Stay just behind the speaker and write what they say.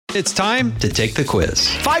It's time to take the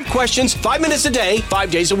quiz. 5 questions, 5 minutes a day,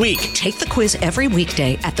 5 days a week. Take the quiz every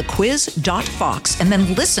weekday at thequiz.fox and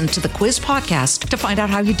then listen to the quiz podcast to find out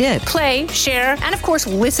how you did. Play, share, and of course,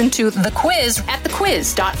 listen to The Quiz at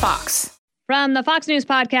thequiz.fox. From the Fox News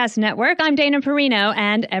Podcast Network, I'm Dana Perino,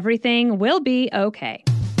 and everything will be okay.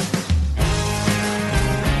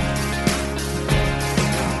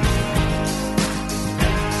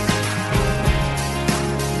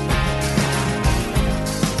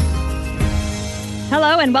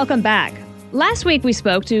 Hello and welcome back. Last week we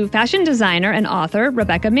spoke to fashion designer and author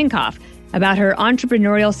Rebecca Minkoff about her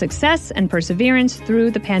entrepreneurial success and perseverance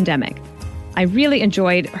through the pandemic. I really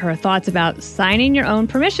enjoyed her thoughts about signing your own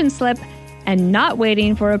permission slip and not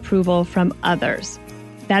waiting for approval from others.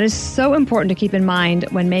 That is so important to keep in mind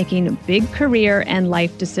when making big career and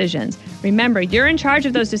life decisions. Remember, you're in charge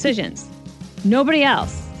of those decisions, nobody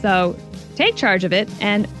else. So take charge of it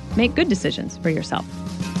and make good decisions for yourself.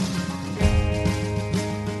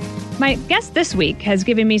 My guest this week has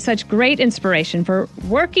given me such great inspiration for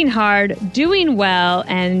working hard, doing well,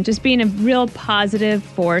 and just being a real positive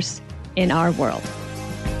force in our world.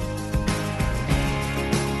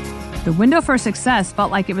 The window for success felt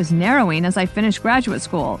like it was narrowing as I finished graduate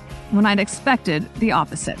school, when I'd expected the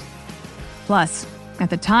opposite. Plus, at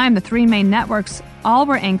the time, the 3 main networks all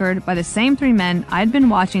were anchored by the same 3 men I'd been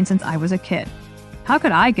watching since I was a kid. How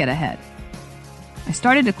could I get ahead? I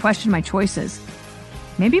started to question my choices.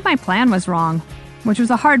 Maybe my plan was wrong, which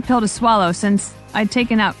was a hard pill to swallow since I'd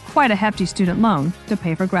taken out quite a hefty student loan to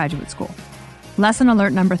pay for graduate school. Lesson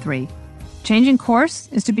alert number 3. Changing course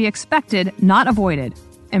is to be expected, not avoided.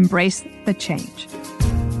 Embrace the change.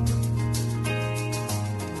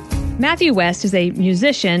 Matthew West is a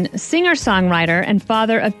musician, singer-songwriter, and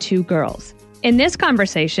father of 2 girls. In this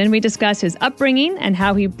conversation, we discuss his upbringing and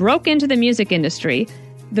how he broke into the music industry,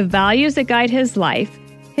 the values that guide his life,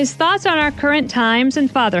 his thoughts on our current times and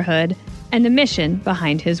fatherhood, and the mission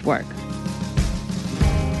behind his work.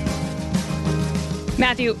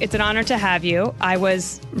 Matthew, it's an honor to have you. I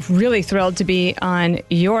was really thrilled to be on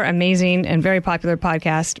your amazing and very popular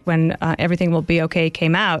podcast when Everything Will Be Okay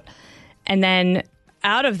came out. And then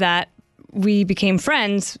out of that, we became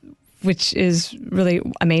friends, which is really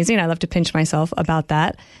amazing. I love to pinch myself about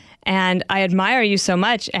that. And I admire you so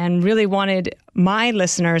much and really wanted my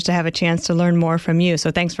listeners to have a chance to learn more from you.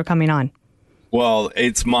 So thanks for coming on. Well,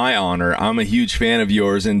 it's my honor. I'm a huge fan of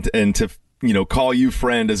yours, and to call you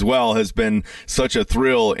friend as well has been such a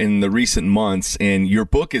thrill in the recent months. And your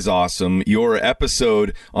book is awesome. Your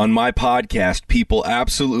episode on my podcast, people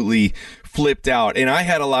absolutely flipped out. And I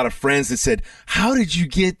had a lot of friends that said, how did you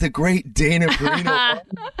get the great Dana Perino?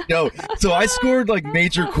 So I scored like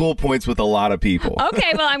major cool points with a lot of people.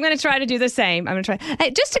 Okay, well, I'm going to try to do the same. I'm going to try.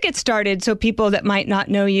 Hey, just to get started, so people that might not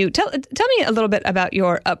know you, tell me a little bit about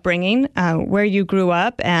your upbringing, where you grew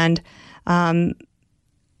up, and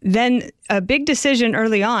then a big decision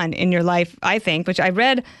early on in your life, I think, which I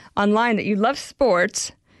read online that you love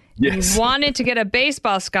sports. Yes. You wanted to get a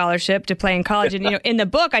baseball scholarship to play in college. And, in the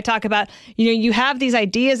book, I talk about, you have these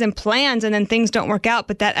ideas and plans and then things don't work out,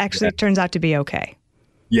 but that actually turns out to be okay.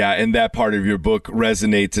 Yeah, and that part of your book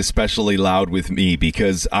resonates especially loud with me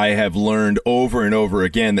because I have learned over and over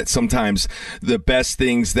again that sometimes the best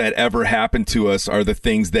things that ever happen to us are the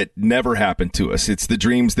things that never happened to us. It's the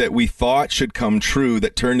dreams that we thought should come true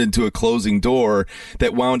that turned into a closing door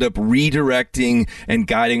that wound up redirecting and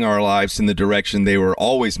guiding our lives in the direction they were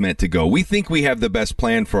always meant to go. We think we have the best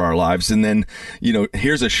plan for our lives, and then,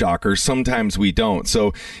 here's a shocker, sometimes we don't.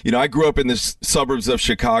 So, I grew up in the suburbs of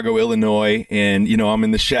Chicago, Illinois, and, I'm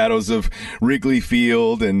in the shadows of Wrigley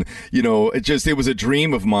Field, and it was a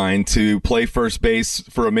dream of mine to play first base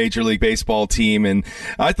for a Major League Baseball team, and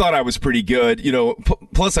I thought I was pretty good.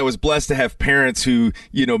 Plus I was blessed to have parents who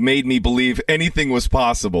made me believe anything was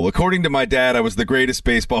possible. According to my dad, I was the greatest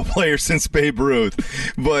baseball player since Babe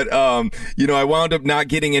Ruth, but I wound up not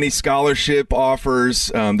getting any scholarship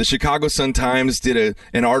offers. The Chicago Sun-Times did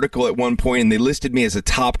an article at one point, and they listed me as a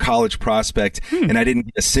top college prospect, and I didn't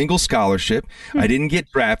get a single scholarship. I didn't get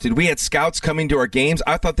drafted. We had scouts coming to our games.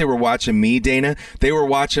 I thought they were watching me, Dana. They were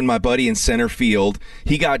watching my buddy in center field.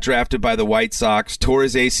 He got drafted by the White Sox, tore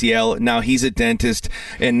his ACL. Now he's a dentist.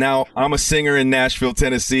 And now I'm a singer in Nashville,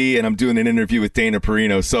 Tennessee, and I'm doing an interview with Dana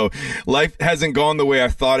Perino. So life hasn't gone the way I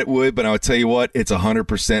thought it would, but I'll tell you what, it's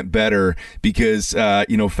 100% better because,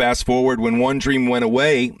 fast forward, when one dream went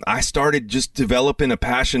away, I started just developing a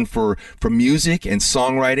passion for music and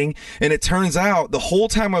songwriting. And it turns out the whole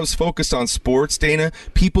time I was focused on sports, Dana,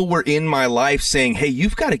 people were in my life saying, hey,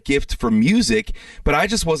 you've got a gift for music, but I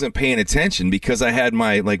just wasn't paying attention because I had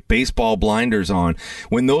my like baseball blinders on.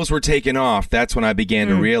 When those were taken off, that's when I began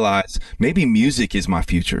to realize maybe music is my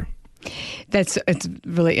future. It's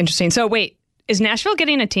really interesting. So wait, is Nashville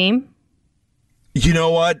getting a team? You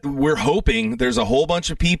know what? We're hoping. There's a whole bunch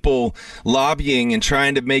of people lobbying and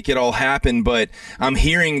trying to make it all happen, but I'm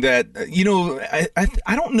hearing that,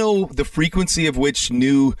 I don't know the frequency of which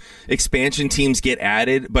new expansion teams get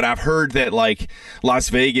added, but I've heard that like Las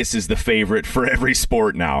Vegas is the favorite for every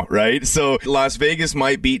sport now, right? So Las Vegas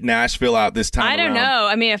might beat Nashville out this time. I don't know.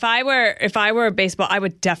 I mean, if I were baseball, I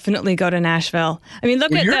would definitely go to Nashville. I mean,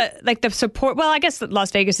 look at the support. Well, I guess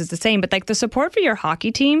Las Vegas is the same, but like the support for your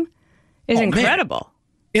hockey team is incredible.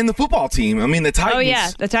 In the football team, I mean, the Titans. Oh,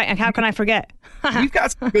 yeah. How can I forget? We've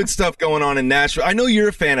got some good stuff going on in Nashville. I know you're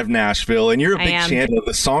a fan of Nashville, and you're a big champion of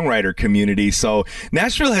the songwriter community. So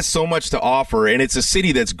Nashville has so much to offer, and it's a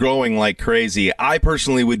city that's growing like crazy. I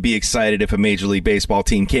personally would be excited if a Major League Baseball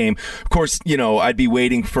team came. Of course, I'd be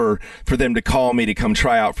waiting for them to call me to come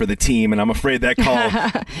try out for the team, and I'm afraid that call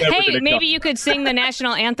Hey, maybe you could sing the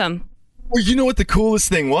national anthem. Well, you know what the coolest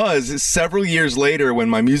thing was? Is several years later, when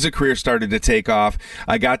my music career started to take off,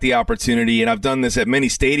 I got the opportunity, and I've done this at many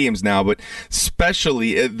stadiums now, but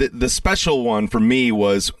especially the special one for me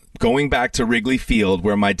was going back to Wrigley Field,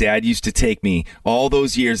 where my dad used to take me all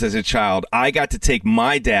those years as a child. I got to take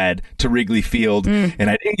my dad to Wrigley Field, and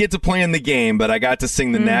I didn't get to play in the game, but I got to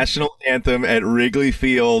sing the national anthem at Wrigley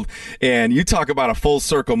Field. And you talk about a full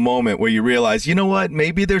circle moment where you realize, you know what,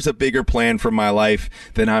 maybe there's a bigger plan for my life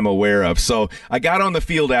than I'm aware of. So I got on the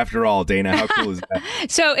field after all, Dana. How cool is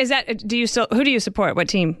that? So is that, who do you support? What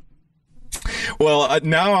team? Well,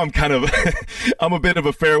 now I'm kind of, I'm a bit of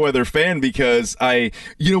a Fairweather fan because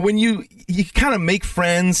when you kind of make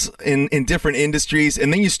friends in different industries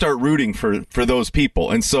and then you start rooting for those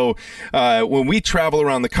people. And so when we travel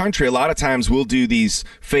around the country, a lot of times we'll do these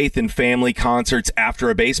faith and family concerts after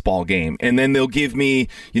a baseball game. And then they'll give me,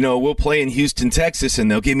 we'll play in Houston, Texas, and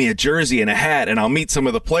they'll give me a jersey and a hat, and I'll meet some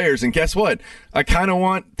of the players. And guess what? I kind of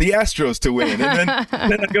want the Astros to win. And then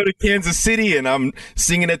I go to Kansas City and I'm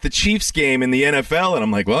singing at the Chiefs game in the NFL, and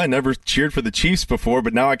I'm like, well, I never cheered for the Chiefs before,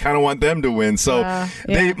 but now I kind of want them to win. So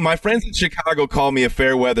my friends in Chicago call me a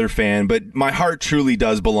Fairweather fan, but my heart truly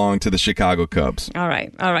does belong to the Chicago Cubs. All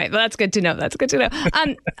right. Well, that's good to know. I have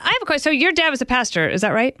a question. So your dad was a pastor, is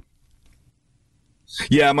that right?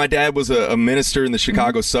 Yeah, my dad was a minister in the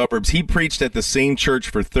Chicago suburbs. He preached at the same church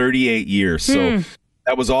for 38 years. So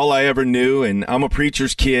that was all I ever knew, and I'm a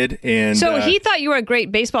preacher's kid. And so he thought you were a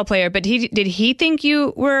great baseball player, but did he think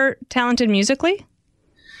you were talented musically?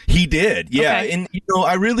 He did, yeah. Okay. And,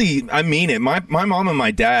 I mean it. My mom and my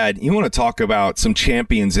dad, you want to talk about some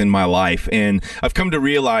champions in my life, and I've come to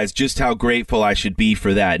realize just how grateful I should be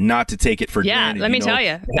for that, not to take it for granted. Yeah, let me tell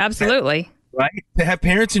you. Absolutely. Right? To have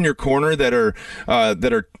parents in your corner that are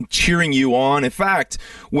cheering you on. In fact,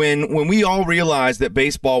 when we all realized that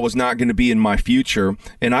baseball was not going to be in my future,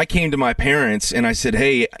 and I came to my parents and I said,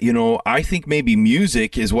 hey, I think maybe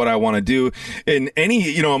music is what I want to do. And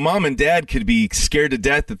a mom and dad could be scared to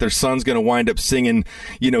death that their son's going to wind up singing,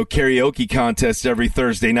 karaoke contests every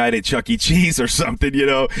Thursday night at Chuck E. Cheese or something,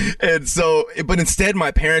 And so, but instead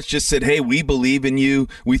my parents just said, hey, we believe in you.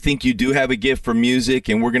 We think you do have a gift for music,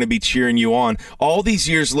 and we're going to be cheering you on. All these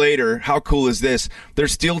years later, how cool is this? They're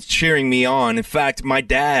still cheering me on. In fact, my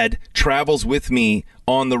dad travels with me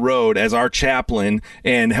on the road as our chaplain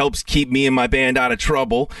and helps keep me and my band out of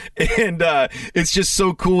trouble. And it's just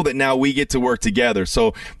so cool that now we get to work together.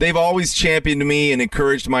 So they've always championed me and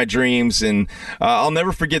encouraged my dreams. And I'll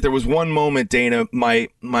never forget, there was one moment, Dana, my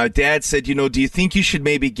dad said, do you think you should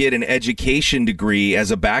maybe get an education degree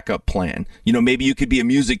as a backup plan? Maybe you could be a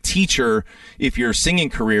music teacher if your singing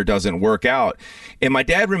career doesn't work out. And my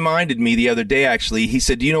dad reminded me the other day, actually, he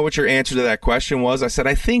said, do you know what your answer to that question was? I said,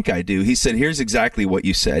 I think I do. He said, here's exactly what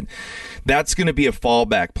you said. That's going to be a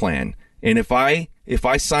fallback plan. And if I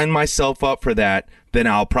sign myself up for that, then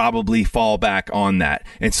I'll probably fall back on that.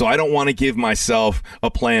 And so I don't want to give myself a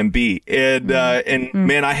plan B. And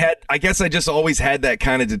man, I guess I just always had that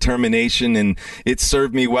kind of determination, and it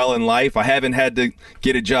served me well in life. I haven't had to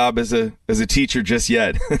get a job as a teacher just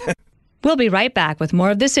yet. We'll be right back with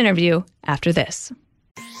more of this interview after this.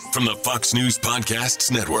 From the Fox News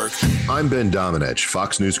Podcasts Network. I'm Ben Domenech,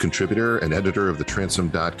 Fox News contributor and editor of the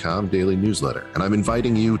Transom.com daily newsletter, and I'm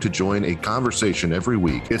inviting you to join a conversation every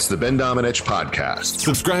week. It's the Ben Domenech Podcast.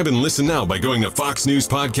 Subscribe and listen now by going to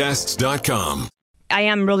foxnewspodcasts.com. I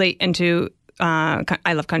am really into,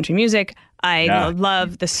 I love country music. I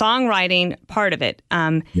love the songwriting part of it.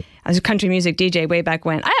 I was a country music DJ way back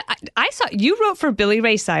when. I saw you wrote for Billy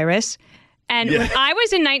Ray Cyrus, and when I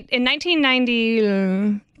was in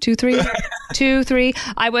 1992,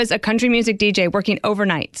 I was a country music DJ working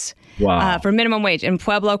overnights. Wow. For minimum wage in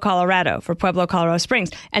Pueblo, Colorado, for Pueblo, Colorado Springs.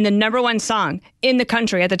 And the number one song in the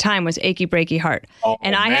country at the time was Achy Breaky Heart.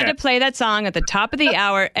 And I had to play that song at the top of the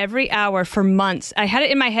hour, every hour for months. I had it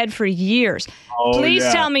in my head for years. Please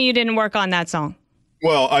tell me you didn't work on that song.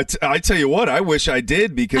 Well, I tell you what, I wish I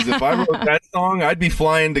did, because if I wrote that song, I'd be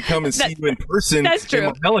flying to come and see you in person in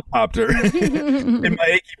my helicopter, in my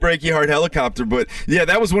Achy Breaky Heart helicopter. But yeah,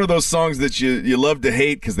 that was one of those songs that you love to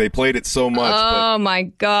hate because they played it so much. Oh my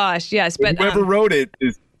gosh, yes. But whoever wrote it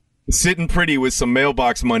is sitting pretty with some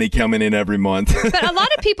mailbox money coming in every month. But a lot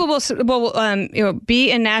of people will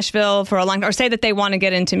be in Nashville for a long time, or say that they want to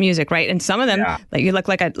get into music, right? And some of them, like you look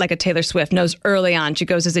like a Taylor Swift, knows early on. She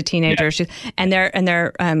goes as a teenager, and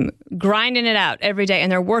they're grinding it out every day, and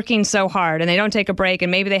they're working so hard, and they don't take a break, and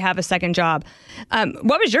maybe they have a second job.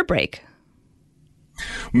 What was your break?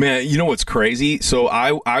 Man, you know what's crazy? So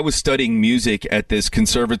I was studying music at this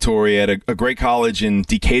conservatory at a great college in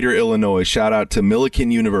Decatur, Illinois. Shout out to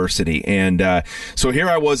Millikan University. And so here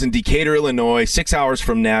I was in Decatur, Illinois, 6 hours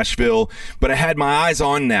from Nashville, but I had my eyes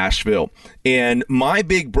on Nashville. And my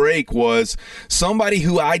big break was somebody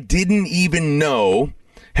who I didn't even know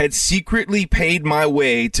had secretly paid my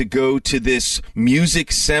way to go to this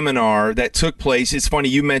music seminar that took place. It's funny,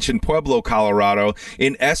 you mentioned Pueblo, Colorado.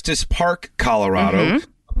 In Estes Park, Colorado,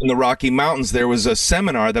 in the Rocky Mountains, there was a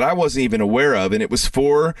seminar that I wasn't even aware of, and it was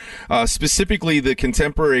for specifically the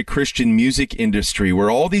contemporary Christian music industry, where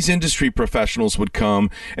all these industry professionals would come,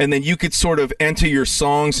 and then you could sort of enter your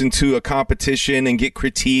songs into a competition and get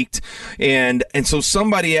critiqued. And so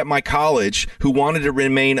somebody at my college who wanted to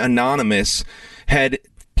remain anonymous had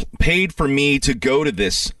paid for me to go to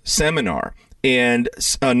this seminar. And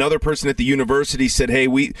another person at the university said, hey,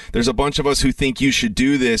 there's a bunch of us who think you should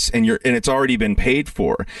do this, and it's already been paid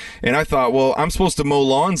for. And I thought, well, I'm supposed to mow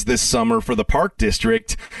lawns this summer for the park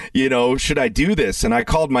district. Should I do this? And I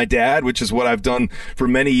called my dad, which is what I've done for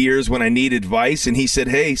many years when I need advice. And he said,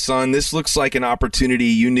 hey, son, this looks like an opportunity.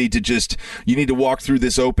 You need to walk through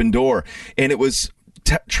this open door. And it was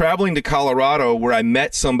traveling to Colorado, where I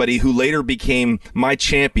met somebody who later became my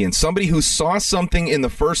champion, somebody who saw something in the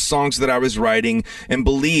first songs that I was writing and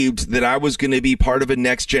believed that I was going to be part of a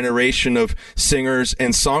next generation of singers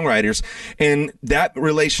and songwriters. And that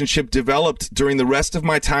relationship developed during the rest of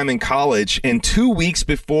my time in college. And 2 weeks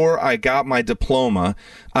before I got my diploma,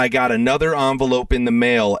 I got another envelope in the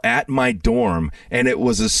mail at my dorm, and it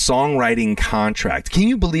was a songwriting contract. Can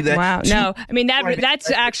you believe that? Wow. No, I mean, that's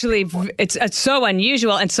actually, it's so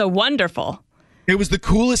unusual and so wonderful. It was the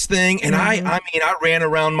coolest thing, and I ran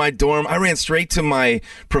around my dorm. I ran straight to my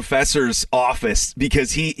professor's office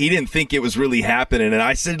because he didn't think it was really happening. And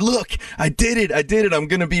I said, look, I did it. I'm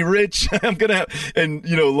going to be rich. And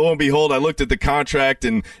lo and behold, I looked at the contract,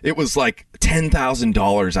 and it was like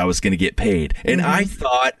 $10,000 I was going to get paid. And I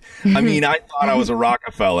thought I was a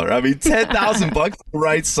Rockefeller. I mean, $10,000 to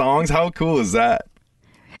write songs. How cool is that?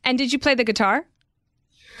 And did you play the guitar?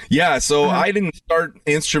 Yeah, so I didn't start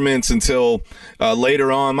instruments until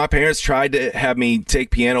later on. My parents tried to have me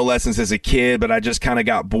take piano lessons as a kid, but I just kind of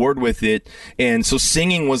got bored with it. And so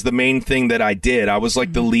singing was the main thing that I did. I was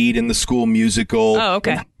like the lead in the school musical. Oh,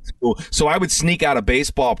 okay. So I would sneak out of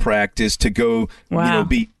baseball practice to go,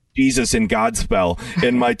 be Jesus in Godspell,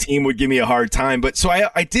 and my team would give me a hard time. But so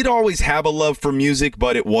I did always have a love for music,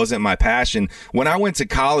 but it wasn't my passion. When I went to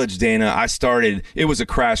college, Dana, it was a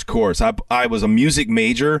crash course. I was a music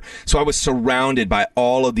major, so I was surrounded by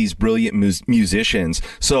all of these brilliant musicians.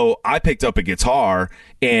 So I picked up a guitar,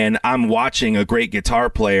 and I'm watching a great guitar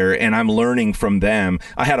player, and I'm learning from them.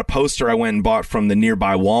 I had a poster I went and bought from the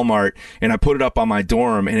nearby Walmart, and I put it up on my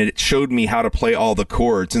dorm, and it showed me how to play all the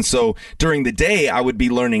chords. And so during the day, I would be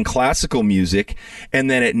learning classical music, and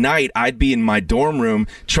then at night I'd be in my dorm room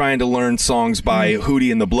trying to learn songs by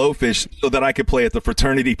Hootie and the Blowfish so that I could play at the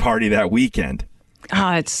fraternity party that weekend.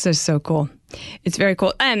 It's so cool. It's very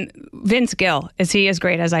cool. And Vince Gill, is he as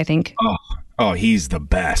great as I think? Oh, he's the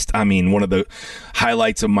best. I mean, one of the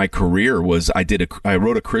highlights of my career was I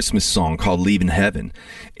wrote a Christmas song called Leaving Heaven.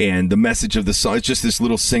 And the message of the song is just this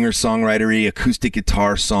little singer-songwriter-y acoustic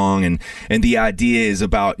guitar song. And the idea is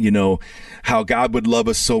about, how God would love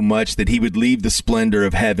us so much that he would leave the splendor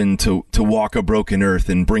of heaven to walk a broken earth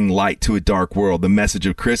and bring light to a dark world, the message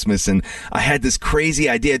of Christmas. And I had this crazy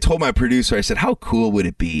idea. I told my producer, I said, how cool would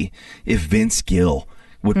it be if Vince Gill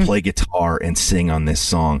would play guitar and sing on this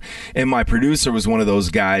song? And my producer was one of those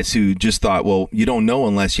guys who just thought, well, you don't know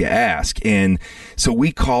unless you ask. And so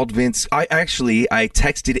we called Vince. I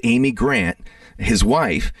texted Amy Grant, his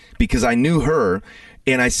wife, because I knew her.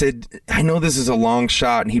 And I said, I know this is a long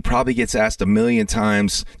shot, and he probably gets asked a million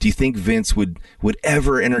times, do you think Vince would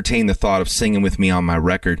ever entertain the thought of singing with me on my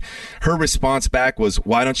record? Her response back was,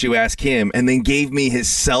 why don't you ask him? And then gave me his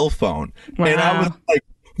cell phone. Wow. And I was like,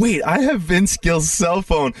 wait, I have Vince Gill's cell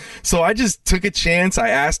phone. So I just took a chance. I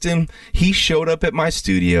asked him. He showed up at my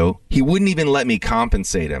studio. He wouldn't even let me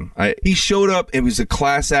compensate him. He showed up. It was a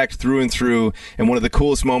class act through and through. And one of the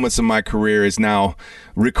coolest moments of my career is now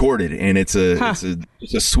recorded. And it's a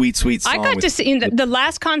sweet, sweet song. I got to see the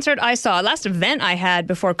last concert I saw, last event I had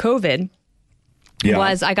before COVID. Yeah.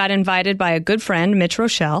 Was I got invited by a good friend, Mitch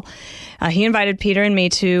Rochelle. He invited Peter and me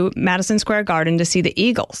to Madison Square Garden to see the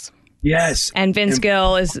Eagles. Yes. And Vince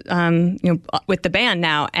Gill is with the band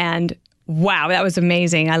now. And wow, that was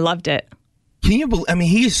amazing. I loved it. Can you believe? I mean,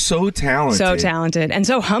 he is so talented. So talented and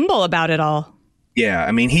so humble about it all. Yeah,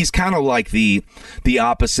 I mean, he's kind of like the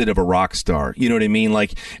opposite of a rock star. You know what I mean?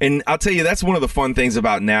 Like, and I'll tell you, that's one of the fun things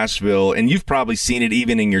about Nashville, and you've probably seen it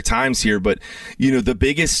even in your times here, but, you know, the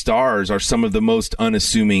biggest stars are some of the most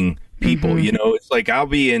unassuming people. Mm-hmm. You know, it's like I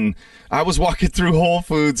was walking through Whole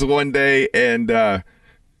Foods one day, and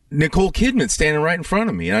Nicole Kidman standing right in front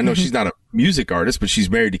of me. And I know she's not a music artist, but she's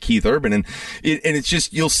married to Keith Urban. And it's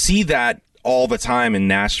just, you'll see that all the time in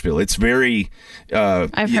Nashville. It's very,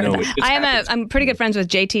 I've heard of that. I'm pretty good friends with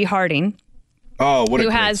JT Harding. Oh, what who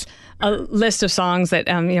has a list of songs that,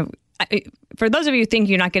 for those of you who think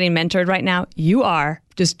you're not getting mentored right now, you are.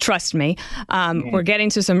 Just trust me. We're getting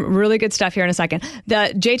to some really good stuff here in a second.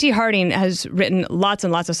 The JT Harding has written lots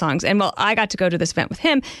and lots of songs. And I got to go to this event with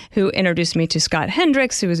him, who introduced me to Scott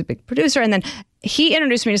Hendricks, who was a big producer. And then he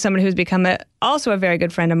introduced me to someone who's become also a very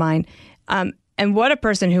good friend of mine. And what a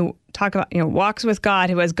person who walks with God,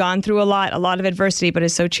 who has gone through a lot of adversity, but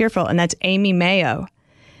is so cheerful. And that's Amy Mayo,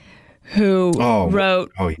 who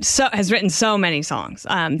has written so many songs.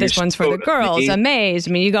 This one's for the girls, Amazed.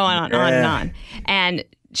 I mean, you go on and on. And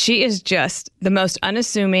she is just the most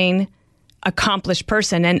unassuming, accomplished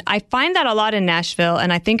person. And I find that a lot in Nashville.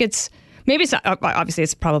 And I think obviously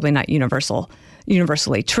it's probably not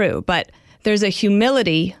universally true, but there's a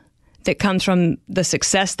humility that comes from the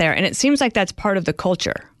success there. And it seems like that's part of the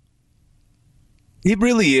culture. It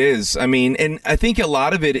really is. I mean, and I think a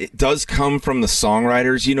lot of it does come from the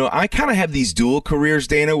songwriters. You know, I kind of have these dual careers,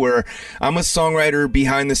 Dana, where I'm a songwriter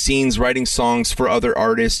behind the scenes writing songs for other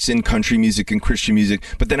artists in country music and Christian music.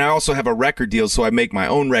 But then I also have a record deal, so I make my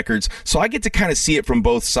own records. So I get to kind of see it from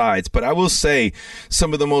both sides. But I will say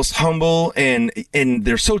some of the most humble and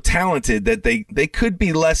they're so talented that they could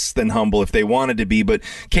be less than humble if they wanted to be. But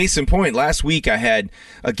case in point, last week I had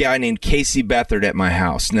a guy named Casey Beathard at my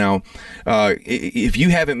house. Now, if you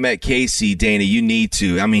haven't met Casey, Dana, you need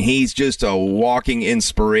to. I mean, he's just a walking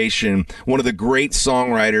inspiration, one of the great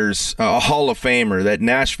songwriters, a Hall of Famer that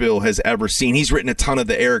Nashville has ever seen. He's written a ton of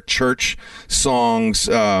the Eric Church songs,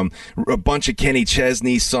 a bunch of Kenny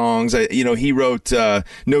Chesney songs. He wrote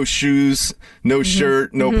No Shoes, No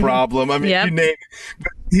Shirt, No Problem. I mean, you name it.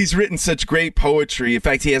 He's written such great poetry. In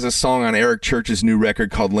fact, he has a song on Eric Church's new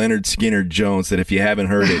record called Leonard Skinner Jones that if you haven't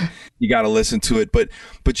heard it, you got to listen to it. But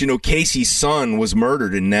Casey's son was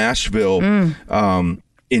murdered in Nashville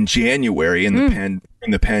in January in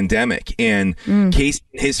the pandemic, and Casey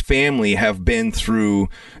and his family have been through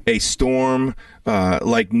a storm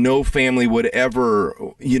like no family would ever,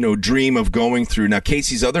 dream of going through. Now,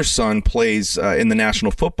 Casey's other son plays in the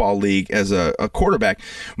National Football League as a quarterback,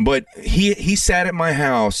 but he sat at my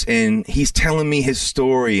house and he's telling me his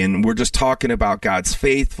story, and we're just talking about God's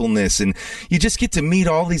faithfulness, and you just get to meet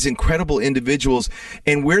all these incredible individuals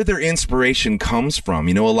and where their inspiration comes from.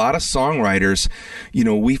 A lot of songwriters,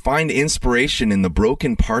 we find inspiration in the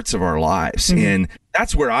broken parts of our lives, and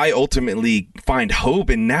that's where I ultimately find hope.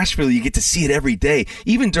 In Nashville, you get to see it every day.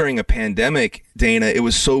 Even during a pandemic, Dana, it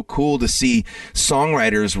was so cool to see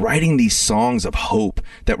songwriters writing these songs of hope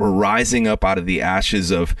that were rising up out of the ashes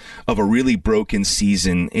of a really broken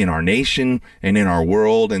season in our nation and in our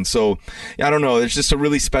world. And so, I don't know, there's just a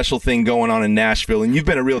really special thing going on in Nashville. And you've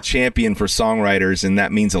been a real champion for songwriters, and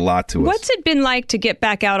that means a lot to us. What's it been like to get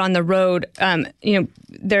back out on the road?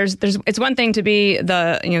 It's one thing to be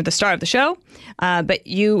the star of the show, but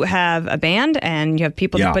you have a band and you have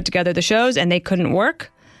people to put together the shows, and they couldn't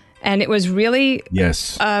work. And it was really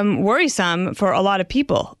worrisome for a lot of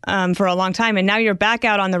people for a long time. And now you're back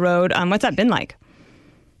out on the road. What's that been like?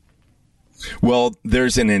 Well,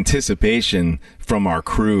 there's an anticipation from our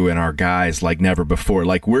crew and our guys like never before.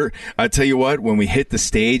 Like I tell you what, when we hit the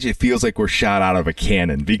stage, it feels like we're shot out of a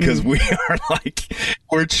cannon because we're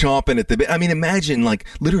chomping at the bit. I mean, imagine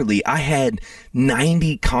literally I had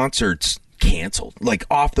 90 concerts canceled, like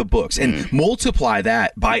off the books, and multiply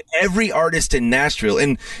that by every artist in Nashville,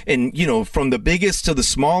 and you know, from the biggest to the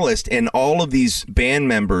smallest, and all of these band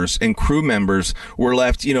members and crew members were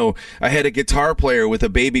left. You know, I had a guitar player with a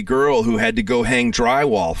baby girl who had to go hang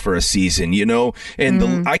drywall for a season, you know,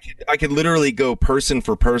 and I could literally go person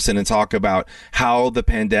for person and talk about how the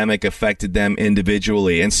pandemic affected them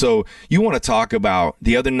individually. And so you want to talk about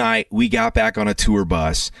the other night we got back on a tour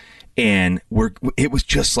bus, and it was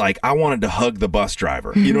just like I wanted to hug the bus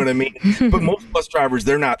driver. You know what I mean? But most bus drivers,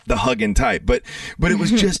 they're not the hugging type. But it was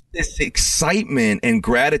just this excitement and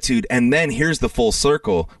gratitude. And then here's the full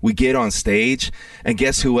circle. We get on stage, and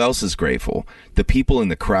guess who else is grateful? The people in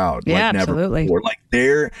the crowd. Yeah, like never absolutely. before. Like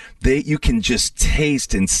you can just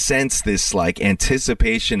taste and sense this like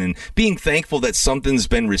anticipation and being thankful that something's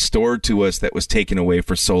been restored to us that was taken away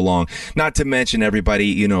for so long. Not to mention everybody,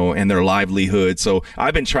 you know, and their livelihood. So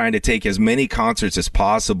I've been trying to take as many concerts as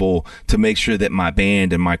possible to make sure that my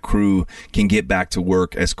band and my crew can get back to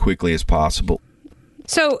work as quickly as possible.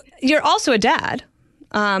 So you're also a dad.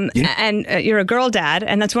 And you're a girl dad,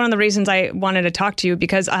 and that's one of the reasons I wanted to talk to you,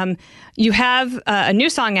 because you have a new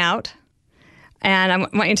song out, and I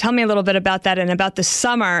want you to tell me a little bit about that and about the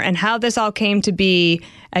summer and how this all came to be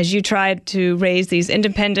as you tried to raise these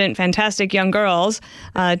independent, fantastic young girls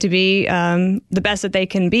to be the best that they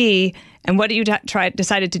can be, and what you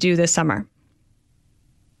decided to do this summer.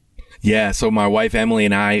 Yeah, so my wife Emily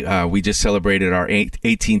and I, we just celebrated our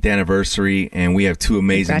 18th anniversary, and we have two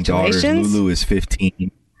amazing daughters. Lulu is 15.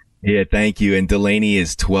 Yeah, thank you. And Delaney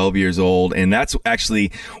is 12 years old. And that's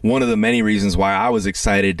actually one of the many reasons why I was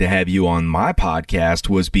excited to have you on my podcast,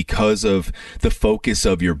 was because of the focus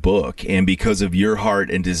of your book and because of your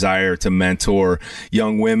heart and desire to mentor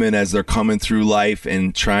young women as they're coming through life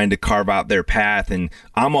and trying to carve out their path. And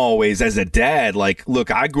I'm always, as a dad, like,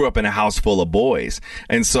 look, I grew up in a house full of boys.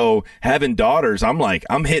 And so having daughters, I'm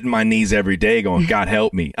hitting my knees every day going, God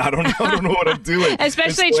help me. I don't know what I'm doing.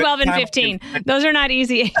 Especially 12 and 15. Those are not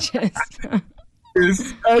easy ages.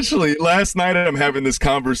 Especially last night, I'm having this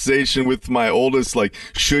conversation with my oldest, like,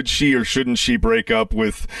 should she or shouldn't she break up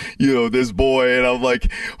with, you know, this boy? And I'm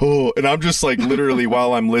like, oh, and I'm just like, literally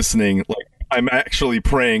while I'm listening, like, I'm actually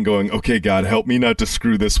praying, going, okay, God, help me not to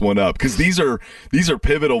screw this one up. Because these are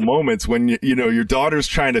pivotal moments when you know your daughter's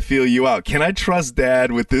trying to feel you out. Can I trust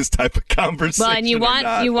Dad with this type of conversation? Well, and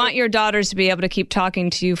you want your daughters to be able to keep talking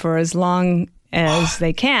to you for as long as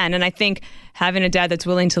they can. And I think having a dad that's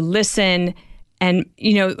willing to listen, and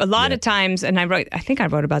you know, a lot of times, and I think I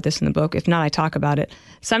wrote about this in the book. If not, I talk about it.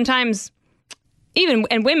 Sometimes,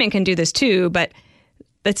 and women can do this too, but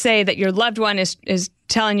let's say that your loved one is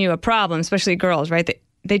telling you a problem, especially girls, right?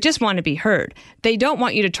 They just want to be heard. They don't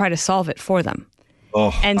want you to try to solve it for them.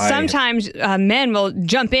 Oh, and sometimes men will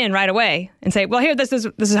jump in right away and say, well, here, this is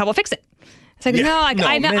how we'll fix it. It's like,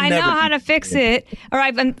 I know how to fix it. All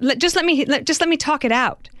right, just let me talk it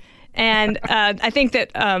out. And I think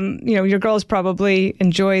that you know, your girls probably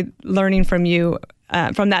enjoy learning from you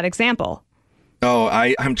from that example. Oh,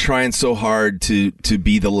 I'm trying so hard to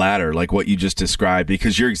be the latter, like what you just described,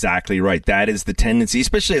 because you're exactly right. That is the tendency,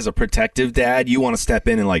 especially as a protective dad. You want to step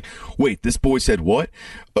in and like, wait, this boy said what?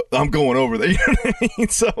 I'm going over there. You know what I mean?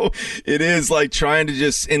 So it is like trying to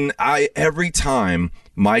just, and every time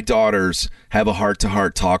my daughters have a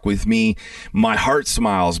heart-to-heart talk with me, my heart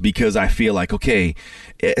smiles, because I feel like, okay,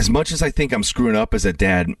 as much as I think I'm screwing up as a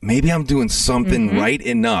dad, maybe I'm doing something right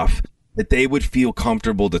enough that they would feel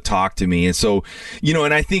comfortable to talk to me. And so, you know,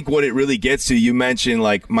 and I think what it really gets to, you mentioned,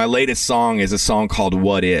 like, my latest song is a song called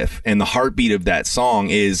What If? And the heartbeat of that song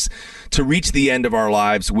is to reach the end of our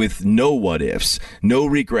lives with no what ifs, no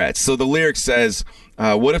regrets. So the lyric says,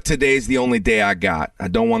 what if today's the only day I got? I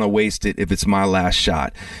don't want to waste it if it's my last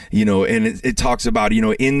shot. You know, and it talks about, you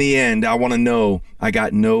know, in the end, I want to know I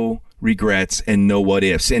got no regrets and no what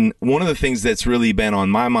ifs. And one of the things that's really been on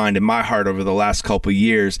my mind and my heart over the last couple of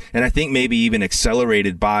years, and I think maybe even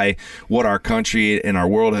accelerated by what our country and our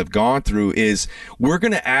world have gone through, is we're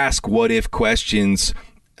going to ask what if questions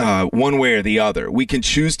one way or the other. We can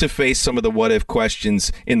choose to face some of the what if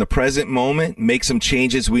questions in the present moment, make some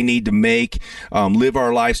changes we need to make, live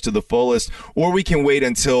our lives to the fullest, or we can wait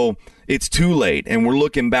until it's too late and we're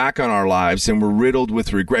looking back on our lives and we're riddled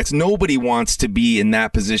with regrets. Nobody wants to be in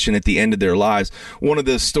that position at the end of their lives. One of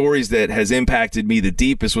the stories that has impacted me the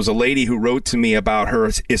deepest was a lady who wrote to me about her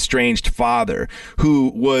estranged father,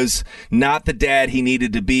 who was not the dad he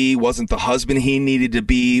needed to be, wasn't the husband he needed to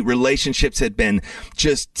be. Relationships had been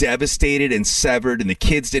just devastated and severed, and the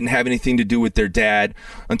kids didn't have anything to do with their dad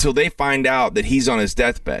until they find out that he's on his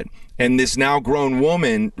deathbed. And this now grown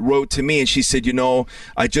woman wrote to me and she said,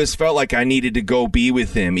 I just felt like I needed to go be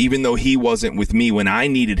with him, even though he wasn't with me when I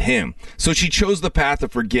needed him. So she chose the path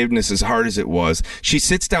of forgiveness as hard as it was. She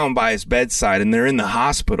sits down by his bedside and they're in the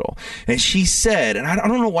hospital. And she said, and I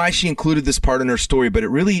don't know why she included this part in her story, but it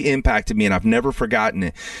really impacted me and I've never forgotten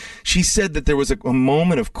it. She said that there was a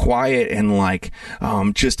moment of quiet and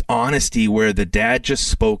just honesty where the dad just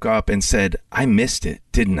spoke up and said, I missed it,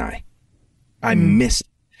 didn't I? I missed it.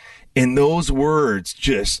 And those words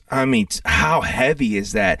how heavy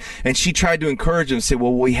is that? And she tried to encourage him and say,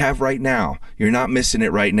 well, we have right now. You're not missing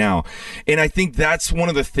it right now. And I think that's one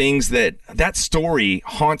of the things that story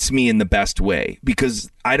haunts me in the best way, because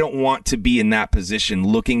I don't want to be in that position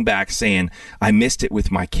looking back saying, I missed it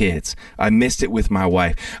with my kids. I missed it with my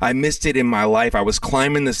wife. I missed it in my life. I was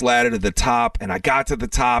climbing this ladder to the top and I got to the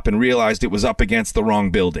top and realized it was up against the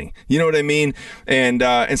wrong building. You know what I mean?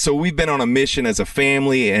 And so we've been on a mission as a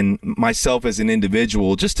family and myself as an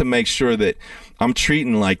individual just to make sure that I'm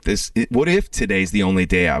treating like this. What if today's the only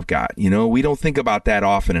day I've got? We don't think about that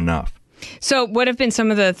often enough. So what have been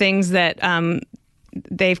some of the things that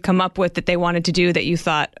they've come up with that they wanted to do that you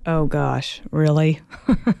thought, oh gosh, really?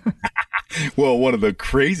 Well, one of the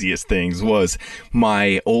craziest things was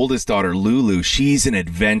my oldest daughter, Lulu. She's an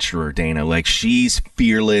adventurer, Dana. Like, she's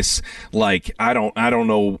fearless. Like, I don't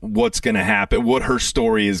know what's going to happen, what her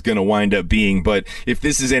story is going to wind up being. But if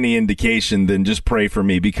this is any indication, then just pray for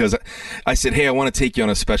me, because I said, hey, I want to take you on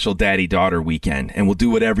a special daddy-daughter weekend and we'll do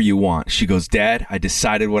whatever you want. She goes, Dad, I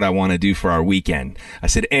decided what I want to do for our weekend. I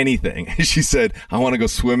said, anything. She said, I want to go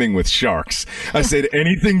swimming with sharks. I said,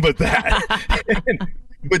 anything but that.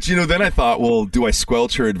 But, then I thought, well, do I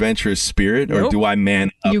squelch her adventurous spirit or do I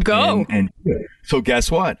man up? You go. And so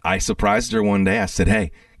guess what? I surprised her one day. I said,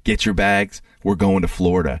 hey, get your bags. We're going to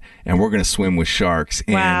Florida and we're going to swim with sharks.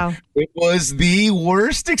 And wow. It was the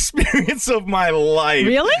worst experience of my life.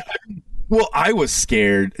 Really? Well, I was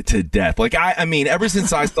scared to death. Like, I mean, ever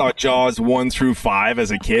since I saw Jaws 1 through 5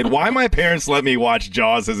 as a kid, why my parents let me watch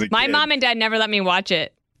Jaws as a kid? My mom and dad never let me watch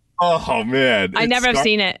it. Oh, man. I never have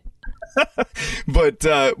seen it.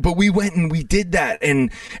 But we went and we did that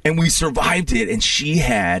and we survived it, and she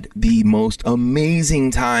had the most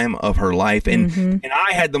amazing time of her life, and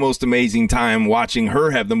I had the most amazing time watching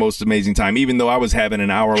her have the most amazing time, even though I was having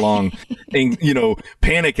an hour-long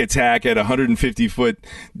panic attack at 150-foot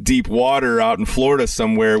deep water out in Florida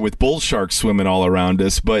somewhere with bull sharks swimming all around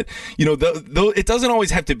us. But though it doesn't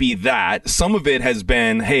always have to be that. Some of it has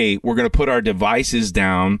been, hey, we're going to put our devices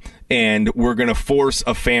down and we're going to force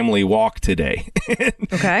a family walk today.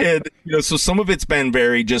 Okay. And, so some of it's been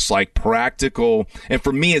very just like practical. And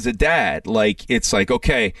for me as a dad, like, it's like,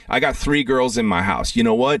 okay, I got 3 girls in my house. You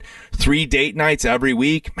know what? 3 date nights every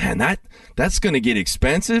week, man, that's going to get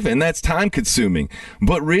expensive and that's time consuming.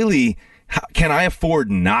 But really, can I afford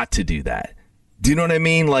not to do that? Do you know what I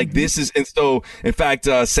mean? Like, this is, and so, in fact,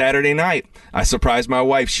 Saturday night, I surprised my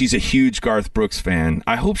wife. She's a huge Garth Brooks fan.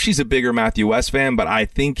 I hope she's a bigger Matthew West fan, but I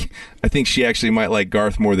think she actually might like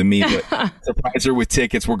Garth more than me. But surprise her with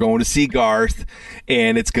tickets. We're going to see Garth,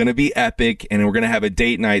 and it's going to be epic, and we're going to have a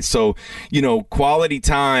date night. So, quality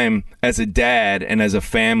time as a dad and as a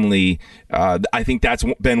family, I think that's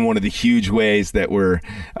been one of the huge ways that we're,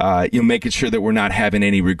 making sure that we're not having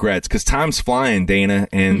any regrets, because time's flying, Dana,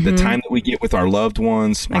 and the time that we get with our loved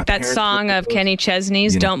ones. Like that song of Kenny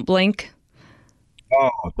Chesney's, Don't Blink. Oh,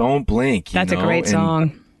 Don't Blink. That's a great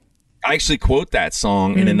song. I actually quote that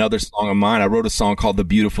song in another song of mine. I wrote a song called The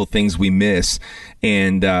Beautiful Things We Miss.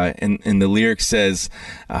 And the lyric says,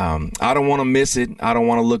 I don't want to miss it. I don't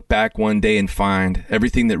want to look back one day and find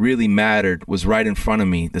everything that really mattered was right in front of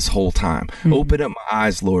me this whole time. Open up my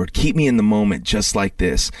eyes, Lord. Keep me in the moment just like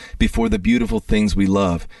this before the beautiful things we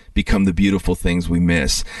love become the beautiful things we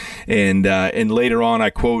miss. And later on, I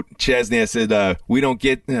quote Chesney. I said, we don't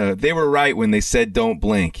get, they were right when they said, don't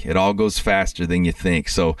blink. It all goes faster than you think.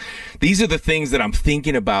 So these are the things that I'm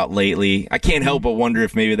thinking about lately. I can't help but wonder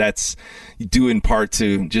if maybe that's due in part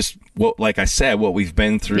to just what, like I said, what we've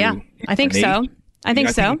been through. Yeah, I think so. I think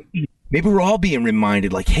so. Maybe we're all being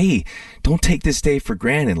reminded, like, hey, don't take this day for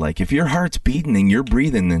granted. Like, if your heart's beating and you're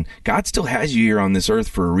breathing, then God still has you here on this earth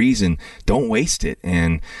for a reason. Don't waste it.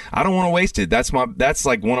 And I don't want to waste it. That's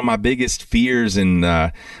like one of my biggest fears. And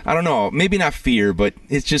I don't know, maybe not fear, but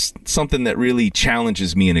it's just something that really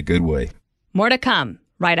challenges me in a good way. More to come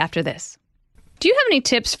right after this. Do you have any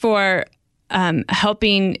tips for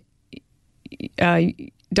helping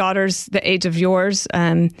daughters the age of yours,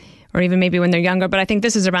 or even maybe when they're younger? But I think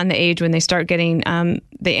this is around the age when they start getting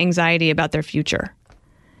the anxiety about their future.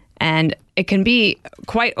 And it can be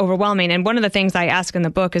quite overwhelming. And one of the things I ask in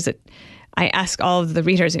the book is that I ask all of the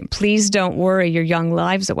readers, please don't worry your young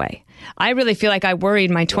lives away. I really feel like I worried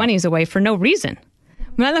my 20s away for no reason.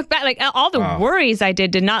 When I look back, like all the worries I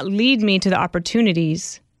did not lead me to the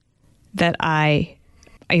opportunities that I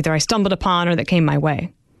stumbled upon or that came my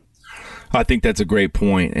way. I think that's a great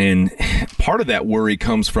point. And part of that worry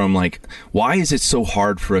comes from like, why is it so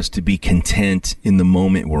hard for us to be content in the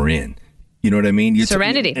moment we're in? You know what I mean?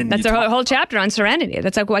 Serenity. That's a whole chapter on serenity.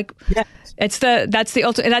 That's like yes. That's the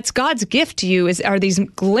ultimate. That's God's gift to you. Are these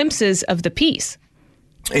glimpses of the peace?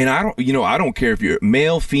 And I don't care if you're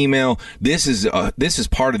male, female. This is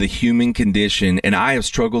part of the human condition, and I have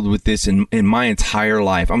struggled with this in my entire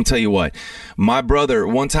life. I'm gonna tell you what. My brother,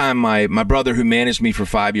 one time, my brother who managed me for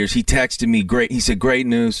 5 years, he texted me. He said, "Great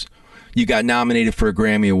news, you got nominated for a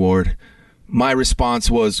Grammy Award." My response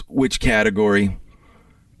was, "Which category?"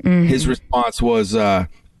 Mm-hmm. His response was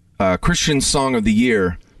Christian Song of the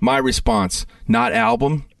Year. My response, not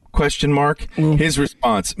album? ? His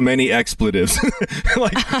response, many expletives.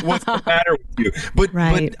 Like, what's the matter with you? But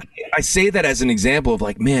I say that as an example of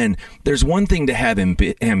like, man, there's one thing to have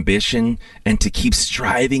ambition and to keep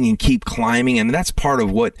striving and keep climbing. And that's part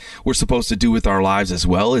of what we're supposed to do with our lives as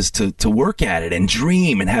well, is to work at it and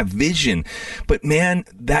dream and have vision. But man,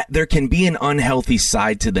 that there can be an unhealthy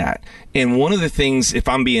side to that. And one of the things, if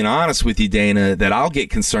I'm being honest with you, Dana, that I'll get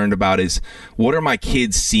concerned about is, what are my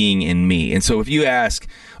kids seeing in me? And so if you ask,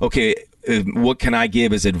 okay, what can I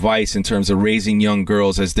give as advice in terms of raising young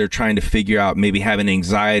girls as they're trying to figure out, maybe having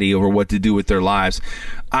anxiety over what to do with their lives?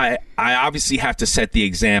 I obviously have to set the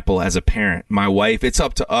example as a parent. My wife, it's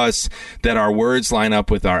up to us that our words line up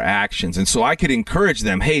with our actions. And so I could encourage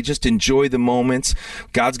them, hey, just enjoy the moments.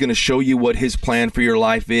 God's going to show you what his plan for your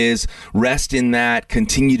life is. Rest in that.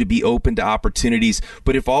 Continue to be open to opportunities.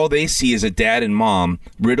 But if all they see is a dad and mom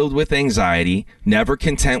riddled with anxiety, never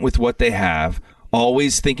content with what they have,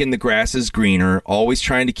 always thinking the grass is greener, always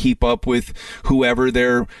trying to keep up with whoever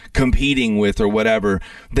they're competing with or whatever,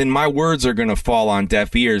 then my words are going to fall on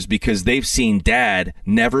deaf ears, because they've seen dad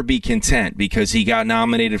never be content because he got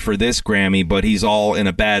nominated for this Grammy, but he's all in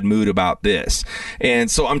a bad mood about this.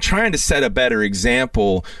 And so I'm trying to set a better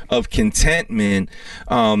example of contentment.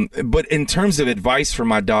 But in terms of advice for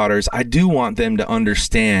my daughters, I do want them to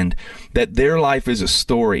understand that their life is a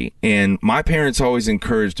story. And my parents always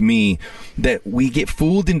encouraged me that we get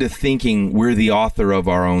fooled into thinking we're the author of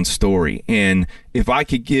our own story. And if I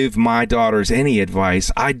could give my daughters any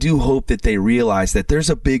advice, I do hope that they realize that there's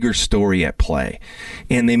a bigger story at play.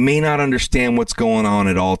 And they may not understand what's going on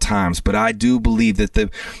at all times, but I do believe that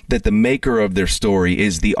the maker of their story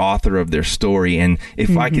is the author of their story. And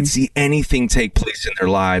if I could see anything take place in their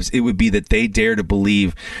lives, it would be that they dare to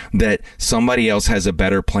believe that somebody else has a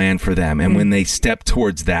better plan for them. And when they step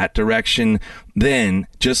towards that direction, then,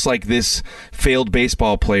 just like this failed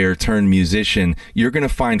baseball player turned musician, you're going to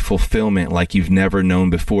find fulfillment like you've never known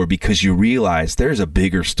before, because you realize there's a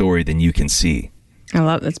bigger story than you can see. I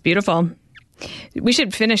love that's beautiful. We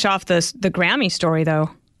should finish off the Grammy story,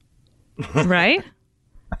 though. Right?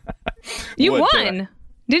 You won.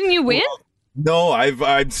 Didn't you win? Well, no,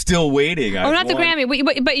 I'm still waiting. Not the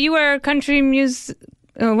Grammy, but you were country music.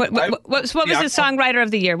 What was the songwriter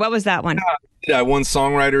of the year? What was that one? I won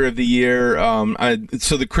Songwriter of the Year.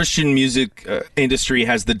 So the Christian music industry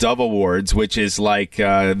has the Dove Awards, which is like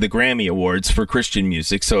the Grammy Awards for Christian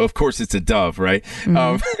music. So of course it's a dove, right?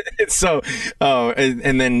 Mm-hmm.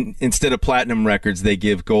 And then instead of platinum records, they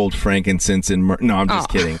give gold, frankincense, and no, I'm just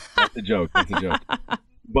kidding. That's a joke.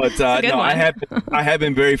 But no, I have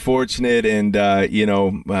been very fortunate, and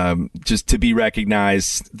just to be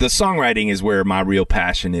recognized. The songwriting is where my real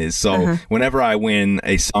passion is. So whenever I win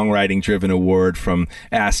a songwriting-driven award from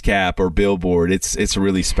ASCAP or Billboard, it's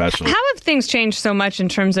really special. How have things changed so much in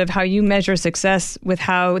terms of how you measure success with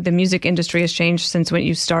how the music industry has changed since when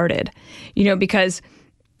you started? Because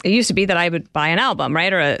it used to be that I would buy an album,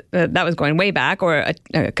 right? Or that was going way back, or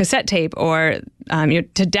a cassette tape, or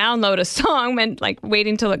to download a song meant like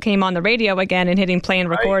waiting till it came on the radio again and hitting play and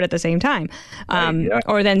record at the same time.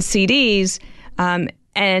 Or then CDs.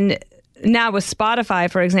 And now with Spotify,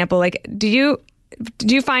 for example, like do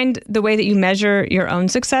you find the way that you measure your own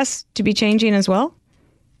success to be changing as well?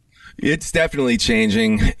 It's definitely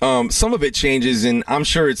changing. Some of it changes, and I'm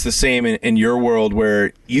sure it's the same in your world,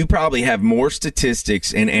 where you probably have more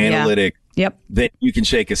statistics and analytics that you can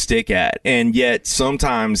shake a stick at. And yet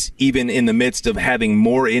sometimes, even in the midst of having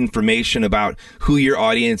more information about who your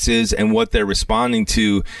audience is and what they're responding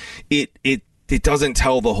to, it doesn't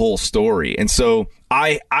tell the whole story. And so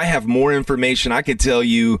I have more information. I could tell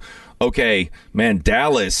you, okay, man,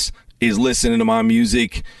 Dallas is listening to my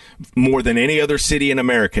music more than any other city in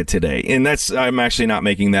America today. And I'm actually not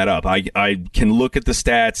making that up. I can look at the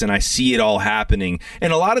stats and I see it all happening.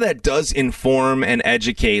 And a lot of that does inform and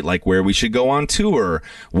educate, like where we should go on tour,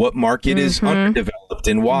 what market is underdeveloped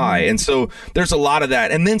and why. And so there's a lot of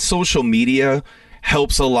that. And then social media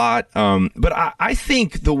helps a lot. But I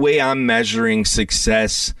think the way I'm measuring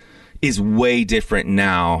success is way different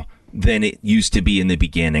now than it used to be in the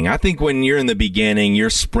beginning. I think when you're in the beginning, you're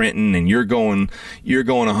sprinting and you're going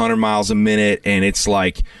 100 miles a minute, and it's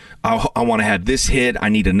like, I want to have this hit, I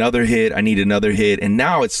need another hit, I need another hit. And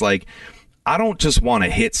now it's like, I don't just want a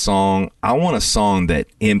hit song. I want a song that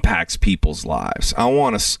impacts people's lives. I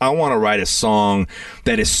want to write a song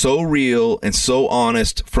that is so real and so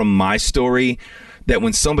honest from my story that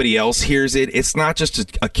when somebody else hears it, it's not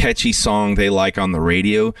just a catchy song they like on the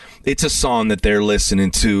radio. It's a song that they're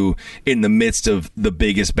listening to in the midst of the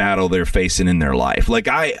biggest battle they're facing in their life. Like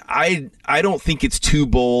I don't think it's too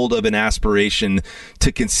bold of an aspiration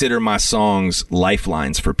to consider my songs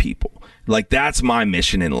lifelines for people. Like that's my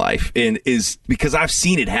mission in life, and is because I've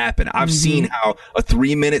seen it happen. I've seen how a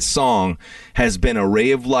 3-minute song has been a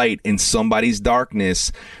ray of light in somebody's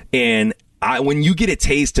darkness. And when you get a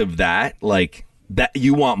taste of that, like, that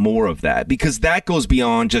you want more of that, because that goes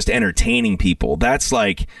beyond just entertaining people. That's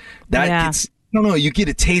like that. Yeah. I don't know. You get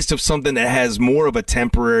a taste of something that has more of a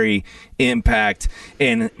temporary impact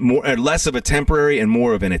and less of a temporary and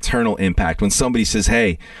more of an eternal impact. When somebody says,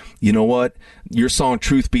 "Hey, you know what? Your song,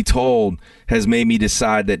 Truth Be Told, has made me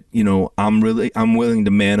decide that, you know, I'm willing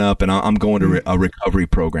to man up, and I'm going to a recovery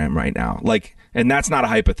program right now." Like, and that's not a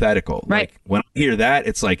hypothetical. Right. Like, when I hear that,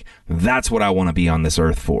 it's like, that's what I want to be on this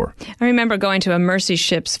earth for. I remember going to a Mercy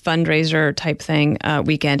Ships fundraiser type thing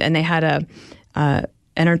weekend, and they had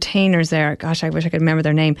entertainers there. Gosh, I wish I could remember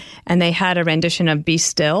their name. And they had a rendition of Be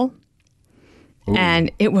Still. Ooh.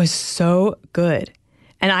 And it was so good.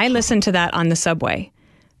 And I listened to that on the subway.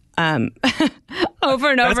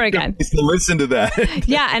 Over and over again. To listen to that.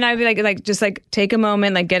 Yeah, and I'd be like, just like take a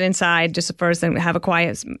moment, like get inside just first and have a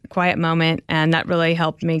quiet moment, and that really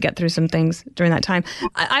helped me get through some things during that time.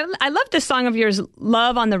 I love this song of yours,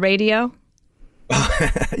 "Love on the Radio."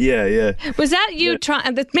 Yeah. Was that you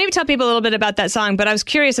trying? Maybe tell people a little bit about that song. But I was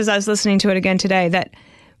curious as I was listening to it again today.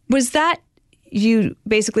 Was that you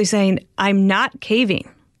basically saying, "I'm not caving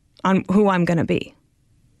on who I'm going to be"?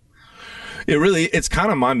 It's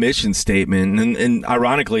kind of my mission statement. And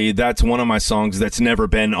ironically, that's one of my songs that's never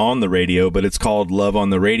been on the radio, but it's called "Love on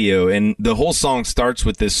the Radio." And the whole song starts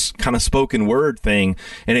with this kind of spoken word thing.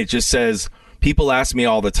 And it just says, people ask me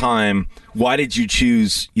all the time, why did you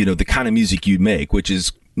choose, you know, the kind of music you make, which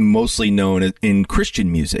is mostly known in Christian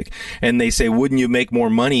music. And they say, wouldn't you make more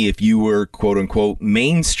money if you were, quote unquote,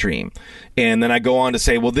 mainstream? And then I go on to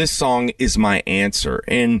say, well, this song is my answer.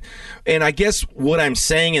 And I guess what I'm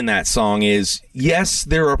saying in that song is, yes,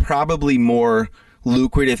 there are probably more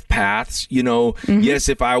lucrative paths. You know, yes,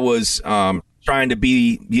 if I was trying to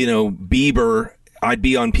be, you know, Bieber, I'd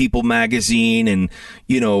be on People magazine and,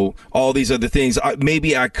 you know, all these other things.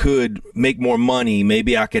 Maybe I could make more money.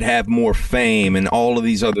 Maybe I could have more fame and all of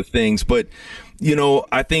these other things. But, you know,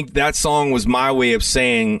 I think that song was my way of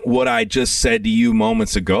saying what I just said to you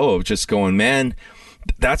moments ago, of just going, man,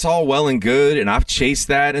 that's all well and good. And I've chased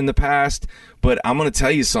that in the past. But I'm going to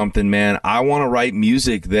tell you something, man. I want to write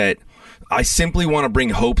music that I simply want to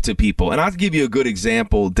bring hope to people. And I'll give you a good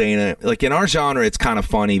example, Dana. Like in our genre, it's kind of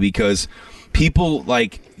funny because people,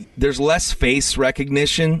 like, there's less face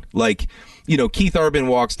recognition. Like, you know, Keith Urban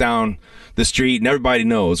walks down the street and everybody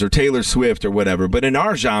knows, or Taylor Swift or whatever. But in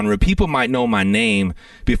our genre, people might know my name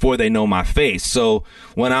before they know my face. So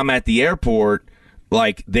when I'm at the airport,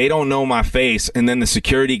 like, they don't know my face, and then the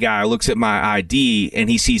security guy looks at my ID and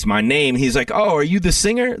he sees my name. He's like, "Oh, are you the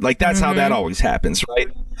singer?" Like, that's how that always happens, right?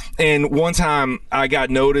 And one time I got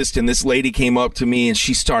noticed, and this lady came up to me and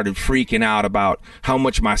she started freaking out about how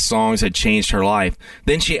much my songs had changed her life.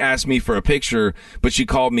 Then she asked me for a picture, but she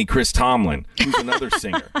called me Chris Tomlin, who's another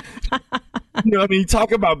singer. You know, I mean,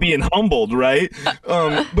 talk about being humbled, right?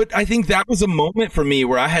 But I think that was a moment for me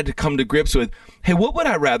where I had to come to grips with, hey, what would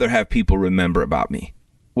I rather have people remember about me?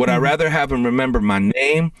 Would I rather have them remember my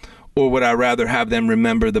name, or would I rather have them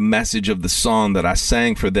remember the message of the song that I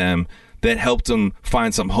sang for them that helped them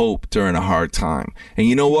find some hope during a hard time? And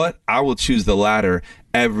you know what? I will choose the latter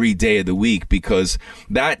every day of the week, because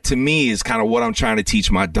that, to me, is kind of what I'm trying to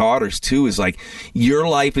teach my daughters too, is like, your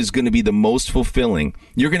life is going to be the most fulfilling.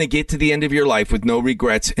 You're going to get to the end of your life with no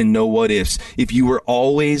regrets and no what ifs if you were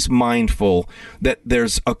always mindful that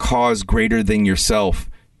there's a cause greater than yourself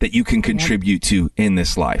that you can contribute to in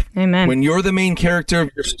this life. Amen. When you're the main character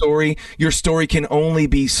of your story can only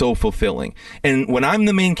be so fulfilling. And when I'm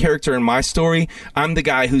the main character in my story, I'm the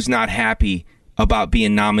guy who's not happy about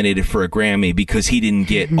being nominated for a Grammy because he didn't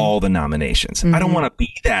get all the nominations. I don't want to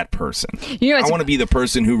be that person. I want to be the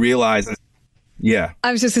person who realizes. Yeah.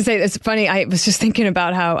 I was just going to say, it's funny. I was just thinking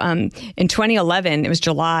about how in 2011, it was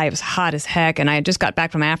July, it was hot as heck. And I had just got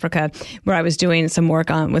back from Africa where I was doing some work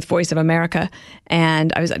with Voice of America.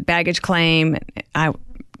 And I was at baggage claim. I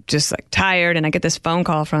just like tired. And I get this phone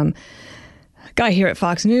call from a guy here at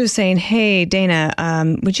Fox News saying, "Hey,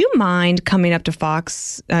 Dana, would you mind coming up to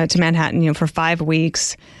Fox, to Manhattan, for 5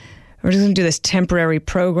 weeks? We're just going to do this temporary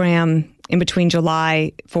program in between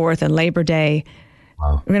July 4th and Labor Day.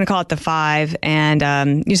 Wow. We're going to call it the 5, and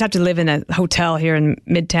you just have to live in a hotel here in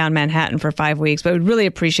Midtown Manhattan for 5 weeks. But we'd really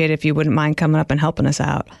appreciate it if you wouldn't mind coming up and helping us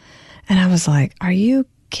out." And I was like, "Are you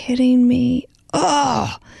kidding me?"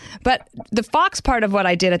 Oh, but the Fox part of what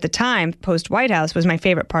I did at the time, post White House, was my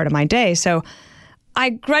favorite part of my day. So I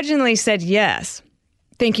grudgingly said yes,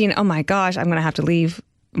 thinking, "Oh my gosh, I'm going to have to leave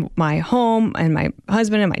my home and my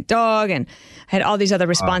husband and my dog," and I had all these other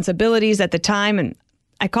responsibilities at the time. And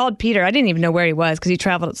I called Peter. I didn't even know where he was because he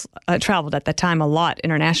traveled at the time a lot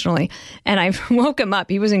internationally. And I woke him up.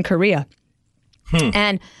 He was in Korea.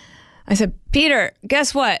 And I said, "Peter,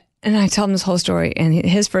 guess what?" And I told him this whole story. And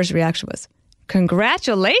his first reaction was,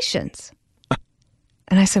 "Congratulations."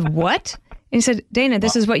 And I said, "What?" And he said, "Dana,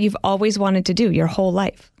 this is what you've always wanted to do your whole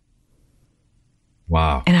life."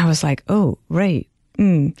 Wow. And I was like, "Oh, right."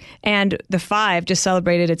 And the 5 just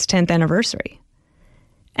celebrated its 10th anniversary.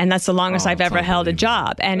 And that's the longest I've ever held a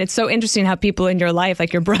job. And it's so interesting how people in your life,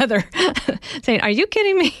 like your brother, saying, "Are you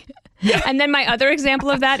kidding me?" Yeah. And then my other example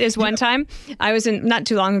of that is one time I was not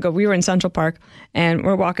too long ago, we were in Central Park and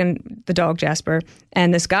we're walking the dog Jasper,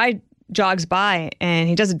 and this guy jogs by and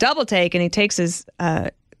he does a double take and he takes his, I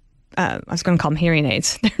was going to call them hearing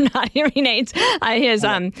aids. They're not hearing aids. His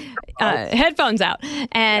headphones out.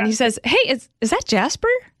 And he says, "Hey, is that Jasper?"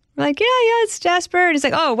 We're like, yeah, it's Jasper. And he's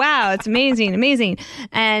like, "Oh, wow, it's amazing.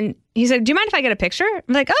 And he said, "Do you mind if I get a picture?"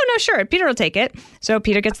 I'm like, "Oh, no, sure. Peter will take it." So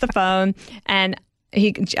Peter gets the phone, and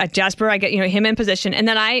Jasper, I get him in position, and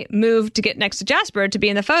then I move to get next to Jasper to be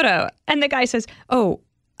in the photo. And the guy says, "Oh,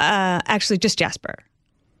 actually, just Jasper."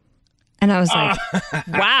 And I was like,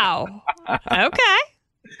 wow, okay.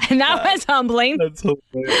 And that was humbling.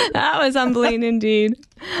 That was humbling indeed.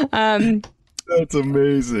 That's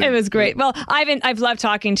amazing. It was great. Well, I've loved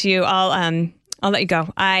talking to you. I'll let you go.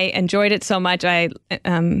 I enjoyed it so much. I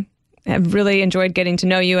have really enjoyed getting to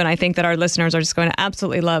know you, and I think that our listeners are just going to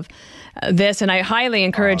absolutely love this. And I highly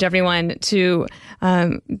encourage everyone to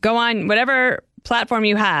go on whatever platform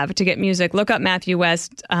you have to get music. Look up Matthew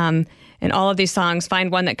West and all of these songs.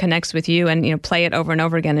 Find one that connects with you, and play it over and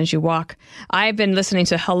over again as you walk. I've been listening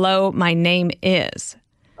to "Hello, My Name Is."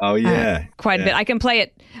 Oh yeah, quite a bit. I can play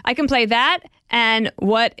it. I can play that. And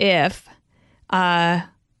 "What If," how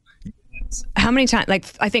many times? Like,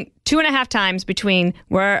 I think 2.5 times between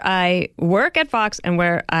where I work at Fox and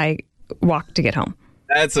where I walk to get home.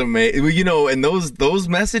 That's amazing. And those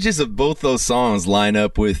messages of both those songs line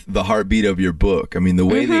up with the heartbeat of your book. I mean, the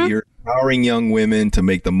way that you're empowering young women to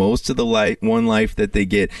make the most of the one life that they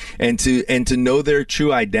get, and to know their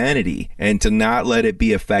true identity, and to not let it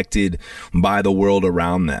be affected by the world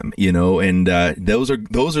around them, and those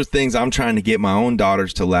are things I'm trying to get my own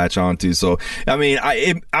daughters to latch onto. So I mean,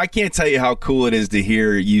 I can't tell you how cool it is to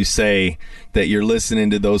hear you say that you're listening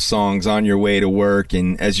to those songs on your way to work,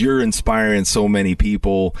 and as you're inspiring so many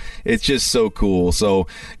people, it's just so cool. So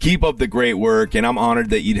keep up the great work, and I'm honored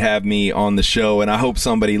that you'd have me on the show, and I hope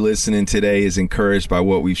somebody listening today is encouraged by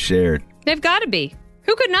what we've shared. They've got to be.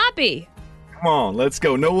 Who could not be? Come on, let's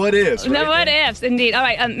go. No what ifs. No what ifs, indeed. All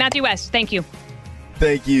right, Matthew West, thank you.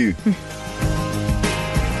 Thank you.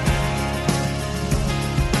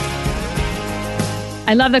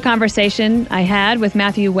 I love the conversation I had with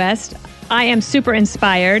Matthew West. I am super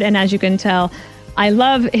inspired, and as you can tell, I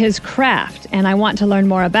love his craft, and I want to learn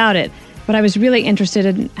more about it. But I was really interested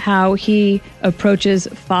in how he approaches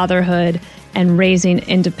fatherhood and raising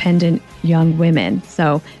independent young women.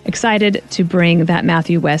 So excited to bring that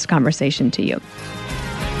Matthew West conversation to you.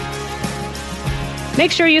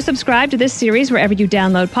 Make sure you subscribe to this series wherever you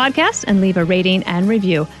download podcasts and leave a rating and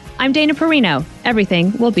review. I'm Dana Perino.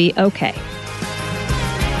 Everything will be okay.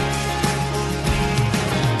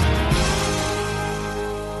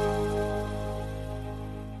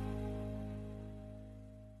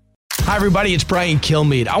 Hi, everybody. It's Brian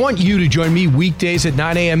Kilmeade. I want you to join me weekdays at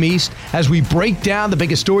 9 a.m. East as we break down the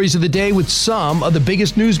biggest stories of the day with some of the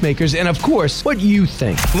biggest newsmakers and, of course, what you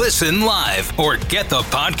think. Listen live or get the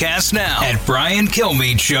podcast now at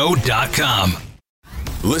BrianKilmeadShow.com.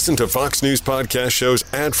 Listen to Fox News Podcast shows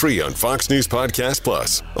ad-free on Fox News Podcast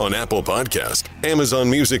Plus, on Apple Podcast, Amazon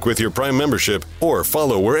Music with your Prime membership, or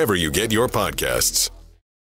follow wherever you get your podcasts.